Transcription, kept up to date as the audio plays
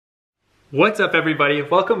What's up everybody?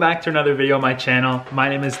 Welcome back to another video on my channel. My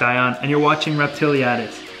name is Dion and you're watching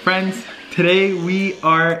Reptiliatus. Friends, today we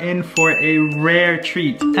are in for a rare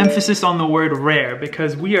treat. Emphasis on the word rare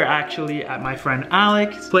because we are actually at my friend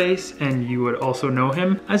Alec's place, and you would also know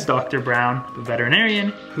him as Dr. Brown, the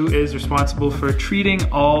veterinarian, who is responsible for treating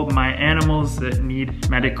all my animals that need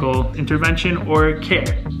medical intervention or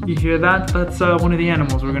care. You hear that? That's one of the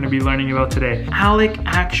animals we're gonna be learning about today. Alec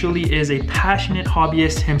actually is a passionate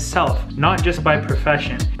hobbyist himself, not just by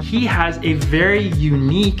profession. He has a very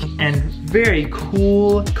unique and very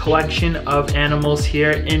cool collection of animals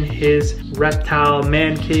here in his reptile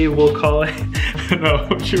man cave, we'll call it. I don't know,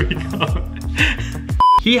 what should we call it?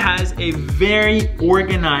 He has a very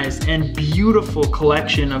organized and beautiful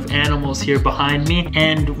collection of animals here behind me,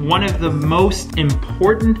 and one of the most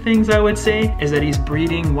important things I would say is that he's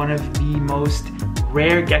breeding one of the most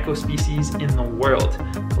rare gecko species in the world,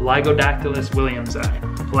 Lygodactylus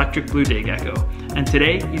williamsi, electric blue day gecko. And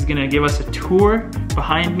today he's gonna give us a tour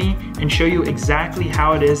behind me and show you exactly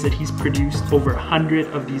how it is that he's produced over 100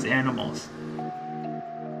 of these animals.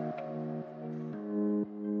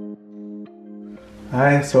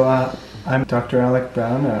 Hi, so I'm Dr. Alec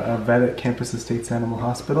Brown, a vet at Campus Estates Animal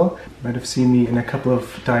Hospital. You might have seen me in a couple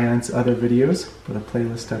of Dion's other videos. Put a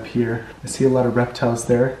playlist up here. I see a lot of reptiles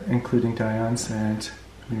there, including Dion's, and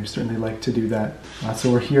we certainly like to do that.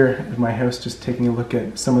 So we're here at my house just taking a look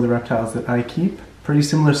at some of the reptiles that I keep. Pretty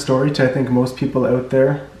similar story to I think most people out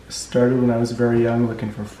there. Started when I was very young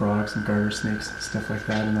looking for frogs and garter snakes, stuff like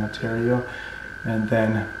that in Ontario. And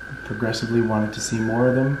then progressively wanted to see more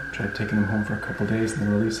of them. Tried taking them home for a couple days and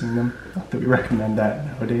then releasing them. Not that we recommend that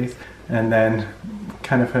nowadays. And then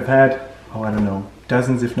kind of have had, oh I don't know,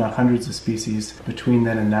 dozens if not hundreds of species between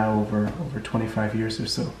then and now over 25 years or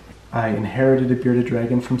so. I inherited a bearded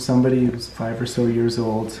dragon from somebody who was 5 or so years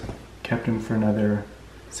old. Kept him for another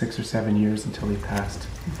 6 or 7 years until he passed,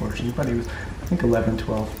 unfortunately. But he was, I think, 11,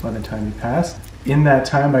 12 by the time he passed. In that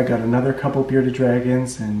time, I got another couple bearded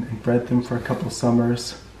dragons and bred them for a couple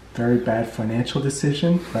summers. Very bad financial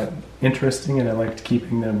decision, but interesting, and I liked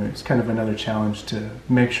keeping them. It was kind of another challenge to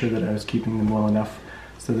make sure that I was keeping them well enough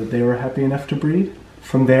so that they were happy enough to breed.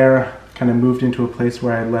 From there, kind of moved into a place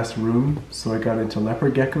where I had less room, so I got into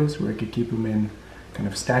leopard geckos where I could keep them in kind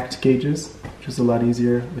of stacked cages, which is a lot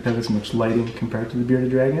easier without as much lighting compared to the bearded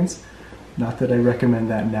dragons. Not that I recommend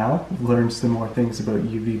that now. I've learned some more things about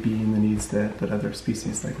UVB and the needs that other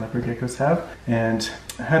species like leopard geckos have. And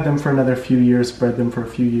I had them for another few years, bred them for a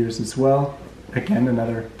few years as well. Again,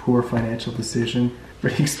 another poor financial decision.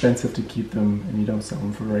 Pretty expensive to keep them, and you don't sell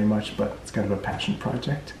them for very much, but it's kind of a passion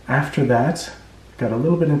project. After that, got a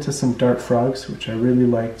little bit into some dart frogs, which I really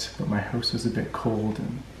liked, but my house was a bit cold,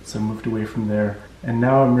 and so I moved away from there. And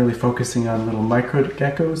now I'm really focusing on little micro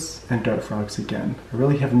geckos and dart frogs again. I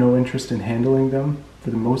really have no interest in handling them.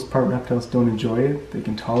 For the most part, reptiles don't enjoy it. They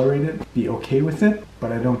can tolerate it, be okay with it,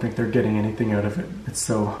 but I don't think they're getting anything out of it.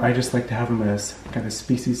 So I just like to have them as kind of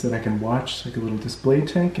species that I can watch, like a little display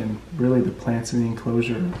tank, and really the plants in the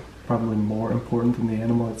enclosure are probably more important than the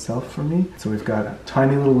animal itself for me. So we've got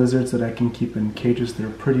tiny little lizards that I can keep in cages that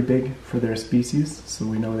are pretty big for their species, so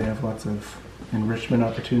we know they have lots of enrichment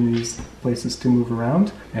opportunities, places to move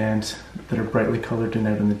around, and that are brightly colored and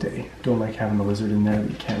out in the day. Don't like having a lizard in there that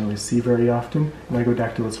you can't really see very often.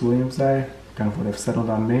 Lygodactylus williamsi, kind of what I've settled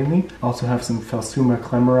on mainly. Also have some Phelsuma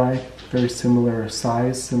klemmeri, very similar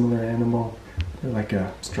size, similar animal. They're like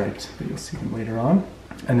a striped, but you'll see them later on.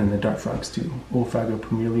 And then the dart frogs too. Oophaga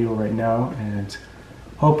pumilio right now, and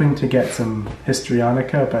hoping to get some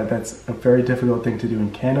histrionica, but that's a very difficult thing to do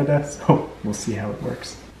in Canada, so we'll see how it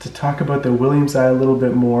works. To talk about the williamsi a little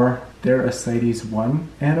bit more, they're a CITES 1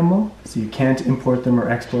 animal, so you can't import them or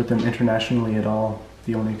export them internationally at all.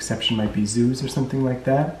 The only exception might be zoos or something like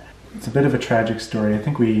that. It's a bit of a tragic story. I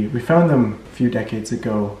think we found them a few decades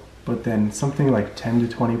ago, but then something like 10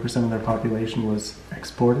 to 20% of their population was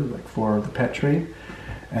exported, like for the pet trade,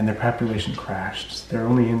 and their population crashed. They're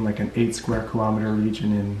only in like an 8 square kilometer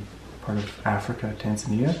region in part of Africa,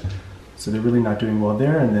 Tanzania, so they're really not doing well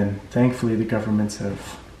there. And then thankfully the governments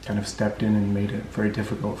have kind of stepped in and made it very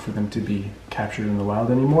difficult for them to be captured in the wild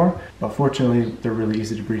anymore. But fortunately, they're really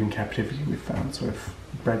easy to breed in captivity, we've found. So I've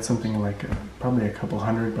bred something like probably a couple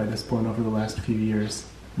hundred by this point over the last few years,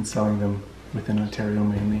 and selling them within Ontario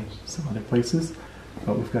mainly, some other places.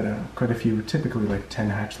 But we've got quite a few, typically like 10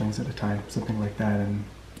 hatchlings at a time, something like that, and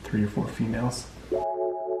 3 or 4 females.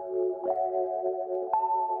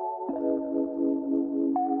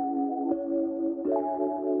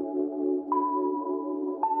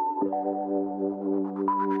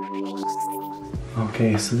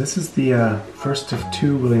 Okay, so this is the first of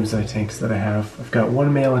 2 williamsi tanks that I have. I've got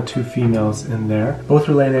 1 male and 2 females in there. Both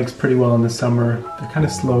are laying eggs pretty well in the summer. They're kind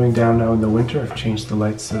of slowing down now in the winter. I've changed the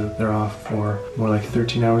lights so that they're off for more like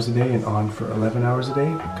 13 hours a day and on for 11 hours a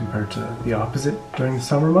day compared to the opposite during the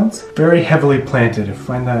summer months. Very heavily planted. I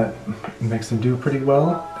find that makes them do pretty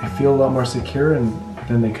well. They feel a lot more secure and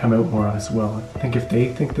then they come out more as well. I think if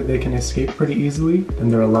they think that they can escape pretty easily, then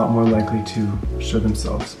they're a lot more likely to show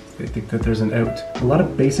themselves. They think that there's an out. A lot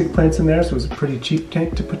of basic plants in there, so it was a pretty cheap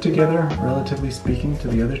tank to put together, relatively speaking to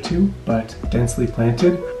the other 2, but densely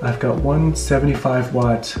planted. I've got one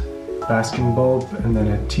 75-watt basking bulb and then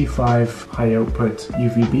a T5 high output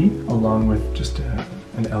UVB, along with just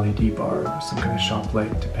an LED bar or some kind of shop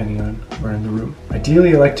light, depending on where in the room.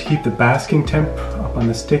 Ideally, I like to keep the basking temp up on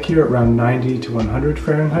the stick here around 90 to 100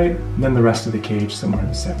 Fahrenheit, and then the rest of the cage somewhere in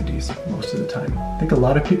the 70s most of the time. I think a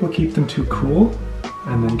lot of people keep them too cool,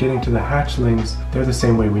 and then getting to the hatchlings, they're the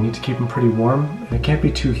same way. We need to keep them pretty warm, and it can't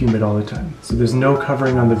be too humid all the time. So there's no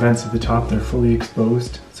covering on the vents at the top, they're fully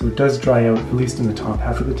exposed, so it does dry out, at least in the top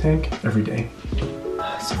half of the tank, every day.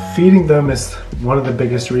 So feeding them is one of the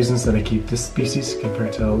biggest reasons that I keep this species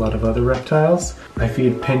compared to a lot of other reptiles. I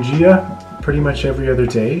feed Pangea pretty much every other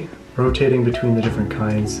day, rotating between the different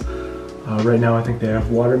kinds. Right now I think they have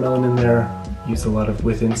watermelon in there, use a lot of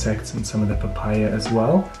with insects and some of the papaya as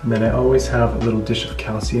well. And then I always have a little dish of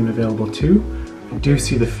calcium available too. I do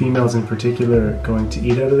see the females in particular going to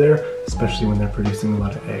eat out of there, especially when they're producing a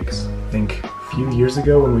lot of eggs. I think a few years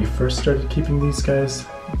ago when we first started keeping these guys,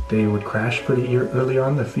 they would crash pretty early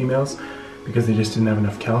on, the females, because they just didn't have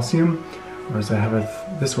enough calcium. Whereas I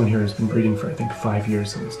have this one here has been breeding for I think 5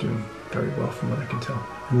 years and it's doing very well from what I can tell.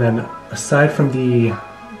 And then aside from the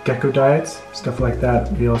gecko diets, stuff like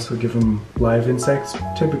that, we also give them live insects,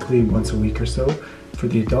 typically once a week or so for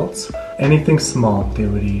the adults. Anything small they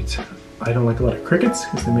would eat. I don't like a lot of crickets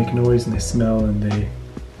because they make noise and they smell and they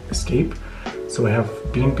escape. So I have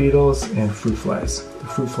bean beetles and fruit flies. The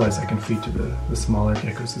fruit flies I can feed to the smaller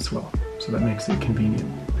geckos as well. So that makes it convenient.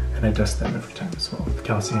 And I dust them every time as well with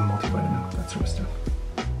calcium, multivitamin, that sort of stuff.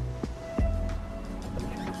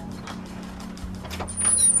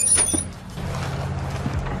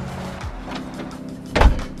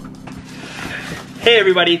 Hey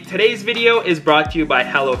everybody, today's video is brought to you by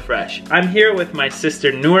HelloFresh. I'm here with my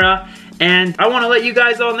sister Noura, and I want to let you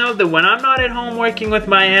guys all know that when I'm not at home working with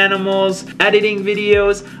my animals, editing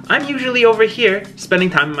videos, I'm usually over here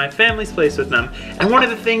spending time in my family's place with them. And one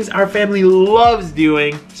of the things our family loves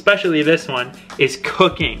doing, especially this one, is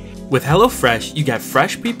cooking. With HelloFresh, you get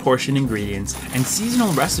fresh pre-portioned ingredients and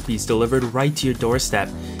seasonal recipes delivered right to your doorstep.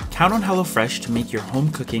 Count on HelloFresh to make your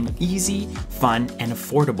home cooking easy, fun, and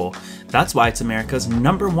affordable. That's why it's America's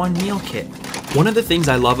 #1 meal kit. One of the things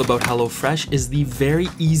I love about HelloFresh is the very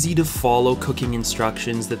easy to follow cooking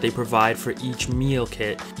instructions that they provide for each meal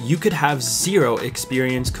kit. You could have zero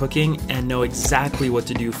experience cooking and know exactly what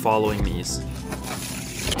to do following these.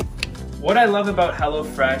 What I love about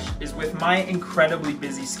HelloFresh is with my incredibly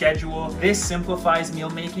busy schedule, this simplifies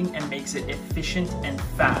meal making and makes it efficient and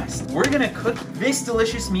fast. We're gonna cook this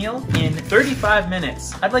delicious meal in 35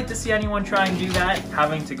 minutes. I'd like to see anyone try and do that,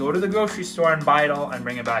 having to go to the grocery store and buy it all and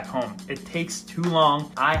bring it back home. It takes too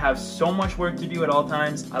long. I have so much work to do at all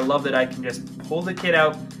times. I love that I can just pull the kit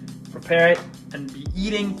out, prepare it, and be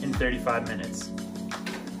eating in 35 minutes.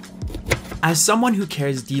 As someone who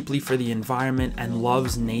cares deeply for the environment and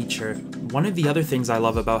loves nature, one of the other things I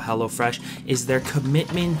love about HelloFresh is their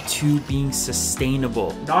commitment to being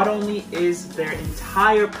sustainable. Not only is their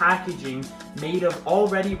entire packaging made of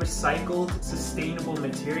already recycled, sustainable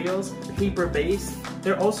materials, paper-based,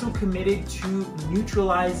 they're also committed to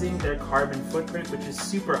neutralizing their carbon footprint, which is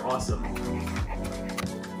super awesome.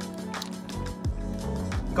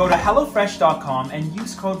 Go to HelloFresh.com and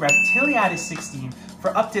use code Reptiliatus16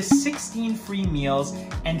 for up to 16 free meals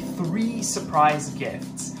and 3 surprise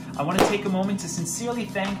gifts. I want to take a moment to sincerely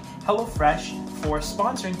thank HelloFresh for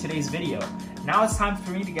sponsoring today's video. Now it's time for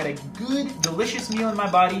me to get a good, delicious meal in my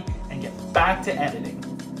body and get back to editing.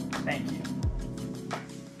 Thank you.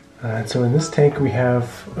 So in this tank we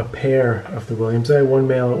have a pair of the williamsi, one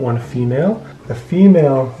male and one female. The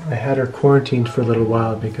female, I had her quarantined for a little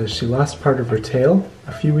while because she lost part of her tail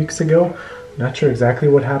a few weeks ago. Not sure exactly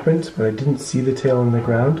what happened, but I didn't see the tail on the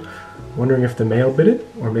ground. Wondering if the male bit it,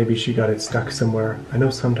 or maybe she got it stuck somewhere. I know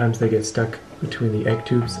sometimes they get stuck between the egg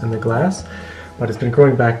tubes and the glass, but it's been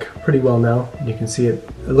growing back pretty well now, and you can see it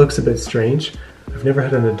looks a bit strange. I've never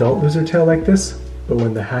had an adult lose her tail like this, but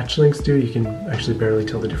when the hatchlings do, you can actually barely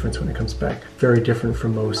tell the difference when it comes back. Very different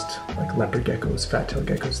from most like leopard geckos, fat-tailed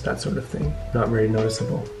geckos, that sort of thing. Not very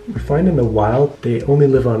noticeable. We find in the wild, they only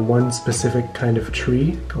live on one specific kind of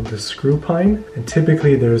tree called the screw pine, and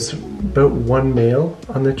typically there's about one male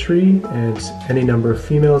on the tree and any number of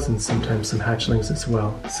females and sometimes some hatchlings as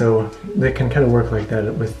well. So they can kind of work like that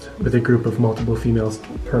with a group of multiple females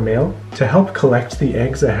per male. To help collect the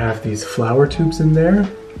eggs, I have these flower tubes in there,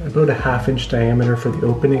 about a 1/2 inch diameter for the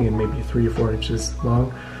opening and maybe 3 or 4 inches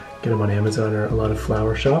long. Get them on Amazon or a lot of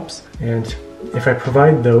flower shops. And if I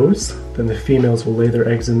provide those, then the females will lay their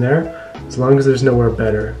eggs in there, as long as there's nowhere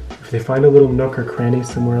better. If they find a little nook or cranny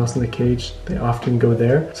somewhere else in the cage, they often go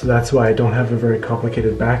there. So that's why I don't have a very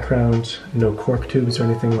complicated background, no cork tubes or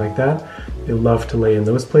anything like that. They love to lay in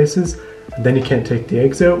those places. And then you can't take the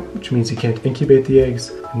eggs out, which means you can't incubate the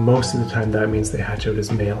eggs. And most of the time that means they hatch out as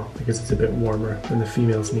male because it's a bit warmer than the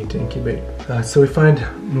females need to incubate. So we find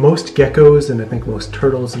most geckos, and I think most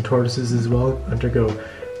turtles and tortoises as well, undergo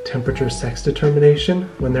temperature sex determination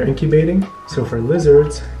when they're incubating. So for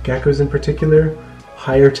lizards, geckos in particular,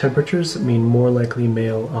 higher temperatures mean more likely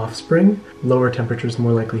male offspring, lower temperatures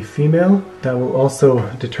more likely female. That will also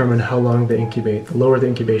determine how long they incubate. The lower the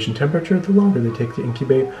incubation temperature, the longer they take to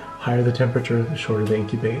incubate. Higher the temperature, the shorter they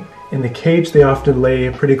incubate. In the cage, they often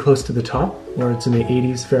lay pretty close to the top, where it's in the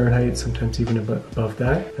 80s Fahrenheit, sometimes even above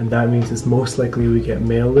that. And that means it's most likely we get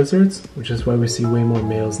male lizards, which is why we see way more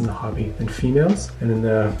males in the hobby than females. And in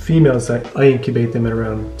the females, I incubate them at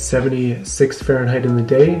around 76 Fahrenheit in the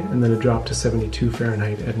day, and then a drop to 72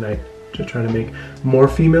 Fahrenheit at night, to try to make more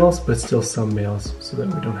females, but still some males, so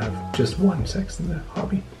that we don't have just one sex in the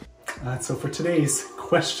hobby. So for today's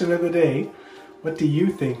question of the day, what do you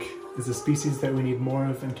think is a species that we need more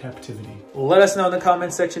of in captivity? Let us know in the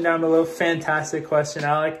comment section down below. Fantastic question,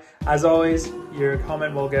 Alec. As always, your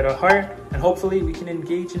comment will get a heart, and hopefully we can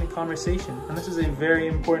engage in a conversation. And this is a very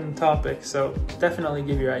important topic, so definitely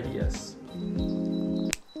give your ideas.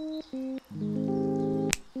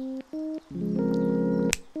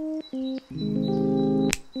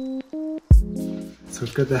 So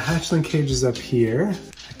we've got the hatchling cages up here.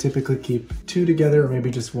 I typically keep 2 together, or maybe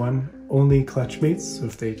just 1, only clutch mates. So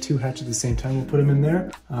if they 2 hatch at the same time, we'll put them in there.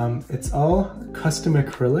 It's all custom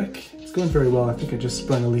acrylic. It's going very well. I think I just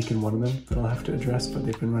sprung a leak in one of them that I'll have to address, but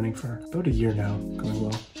they've been running for about a year now, going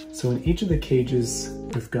well. So in each of the cages,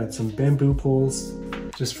 we've got some bamboo poles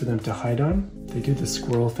just for them to hide on. They do the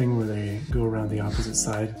squirrel thing where they go around the opposite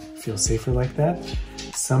side, feel safer like that.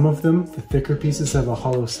 Some of them, the thicker pieces, have a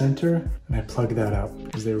hollow center, and I plug that out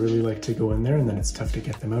because they really like to go in there, and then it's tough to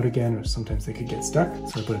get them out again, or sometimes they could get stuck.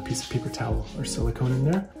 So I put a piece of paper towel or silicone in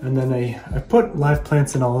there. And then I put live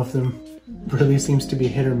plants in all of them. Really seems to be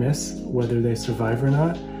hit or miss whether they survive or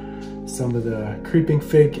not. Some of the creeping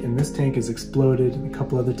fig in this tank is exploded, and a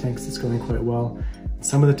couple other tanks it's going quite well.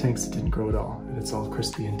 Some of the tanks it didn't grow at all, and it's all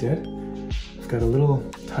crispy and dead. I've got a little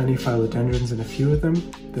tiny philodendrons in a few of them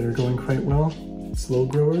that are going quite well. Slow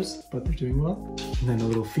growers, but they're doing well. And then a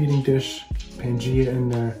little feeding dish, Pangea in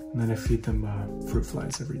there, and then I feed them fruit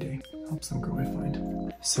flies every day. Helps them grow, I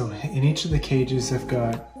find. So in each of the cages, I've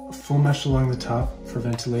got full mesh along the top for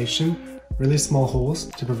ventilation, really small holes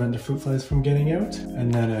to prevent the fruit flies from getting out,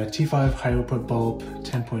 and then a T5 high output bulb,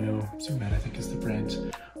 10.0, Zoomed I think is the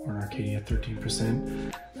brand, or an Arcadia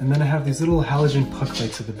 13%. And then I have these little halogen puck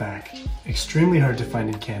lights at the back. Extremely hard to find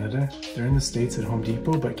in Canada. They're in the States at Home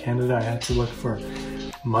Depot, but Canada I had to look for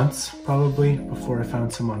months probably before I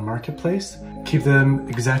found some on Marketplace. Keep them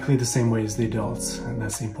exactly the same way as the adults, and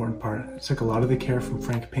that's the important part. I took a lot of the care from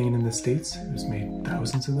Frank Payne in the States, who's made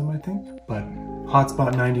thousands of them I think. But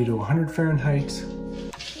hotspot 90 to 100 Fahrenheit,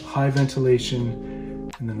 high ventilation,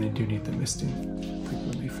 and then they do need the misting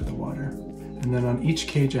frequently for the water. And then on each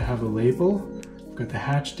cage I have a label. I've got the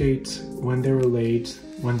hatch date, when they were laid,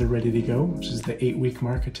 when they're ready to go, which is the 8-week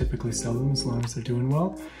mark. I typically sell them as long as they're doing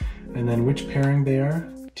well. And then which pairing they are,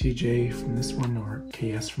 TJ from this one or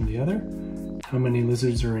KS from the other, how many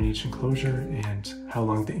lizards are in each enclosure, and how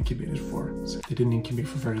long they incubated for. So if they didn't incubate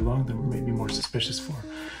for very long, then we're maybe more suspicious for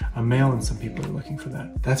a male, and some people are looking for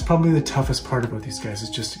that. That's probably the toughest part about these guys, is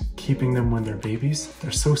just keeping them when they're babies.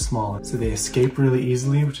 They're so small, so they escape really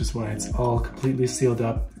easily, which is why it's all completely sealed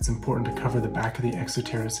up. It's important to cover the back of the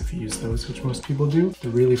exoteris if you use those, which most people do.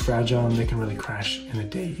 They're really fragile and they can really crash in a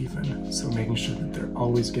day even. So making sure that they're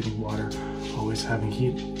always getting water, always having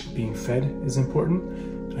heat, being fed is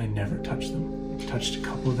important. I never touch them. I touched a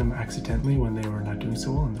couple of them accidentally when they were not doing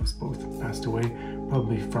so well, and those both passed away,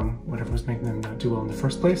 probably from whatever was making them not do well in the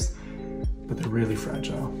first place, but they're really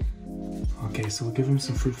fragile. Okay, so we'll give them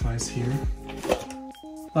some fruit flies here.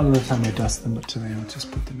 A lot of the time I dust them, but today I'll just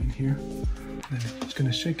put them in here. And I'm just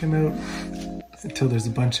gonna shake them out until there's a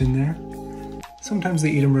bunch in there. Sometimes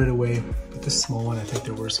they eat them right away, but this small one, I think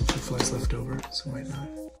there were some fruit flies left over, so might not.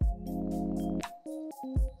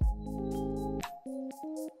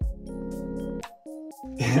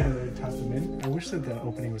 Yeah, I tossed them in. I wish that the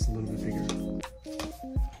opening was a little bit bigger.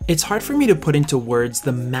 It's hard for me to put into words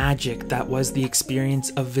the magic that was the experience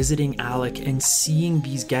of visiting Alec and seeing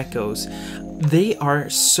these geckos. They are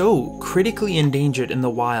so critically endangered in the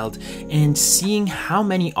wild, and seeing how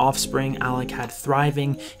many offspring Alec had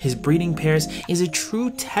thriving, his breeding pairs, is a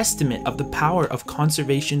true testament of the power of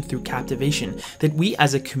conservation through captivation that we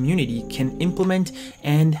as a community can implement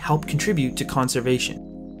and help contribute to conservation.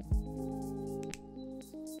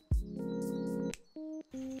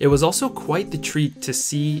 It was also quite the treat to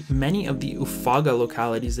see many of the Oophaga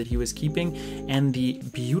localities that he was keeping and the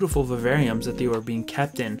beautiful vivariums that they were being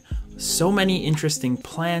kept in. So many interesting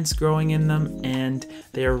plants growing in them, and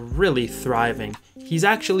they are really thriving. He's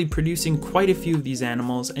actually producing quite a few of these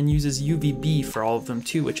animals and uses UVB for all of them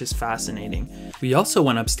too, which is fascinating. We also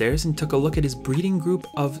went upstairs and took a look at his breeding group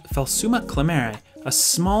of Phelsuma klemmeri, a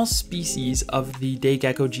small species of the day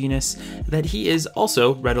gecko genus that he is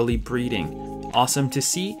also readily breeding. Awesome to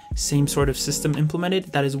see, same sort of system implemented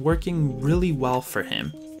that is working really well for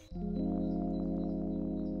him.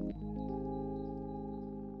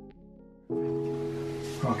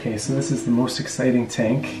 Okay, so this is the most exciting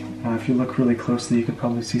tank. If you look really closely, you could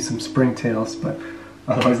probably see some springtails, but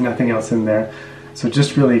otherwise nothing else in there. So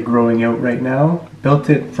just really growing out right now. Built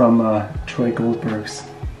it from Troy Goldberg's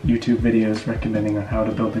YouTube videos recommending on how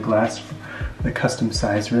to build the glass, the custom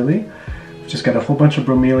size really. Just got a whole bunch of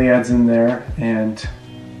bromeliads in there and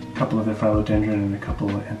a couple of the philodendron and a couple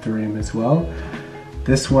of anthurium as well.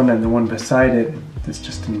 This one and the one beside it that's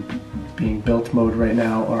just in being built mode right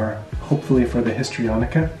now are hopefully for the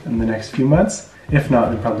histrionica in the next few months. If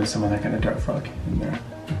not, then probably some of that kind of dart frog in there,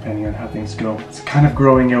 depending on how things go. It's kind of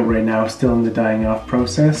growing out right now, still in the dying off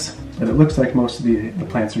process, but it looks like most of the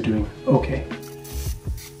plants are doing okay.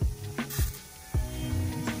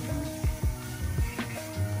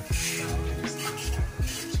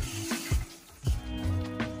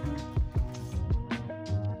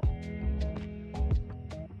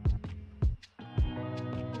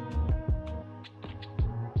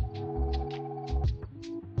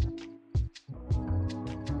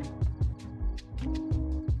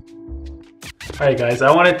 Alright guys, I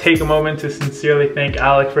want to take a moment to sincerely thank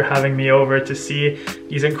Alec for having me over to see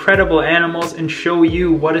these incredible animals and show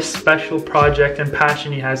you what a special project and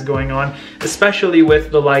passion he has going on, especially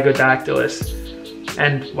with the Lygodactylus.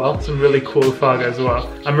 And, well, some really cool Oophaga as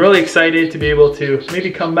well. I'm really excited to be able to maybe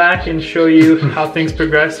come back and show you how things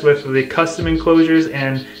progress with the custom enclosures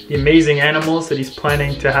and the amazing animals that he's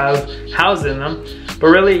planning to have housed in them. But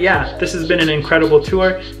really, yeah, this has been an incredible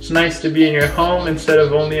tour. It's nice to be in your home instead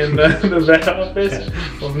of only in the vet office.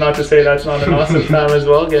 Well, not to say that's not an awesome time as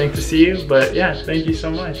well, getting to see you, but yeah, thank you so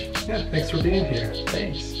much. Yeah, thanks for being here.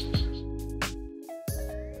 Thanks.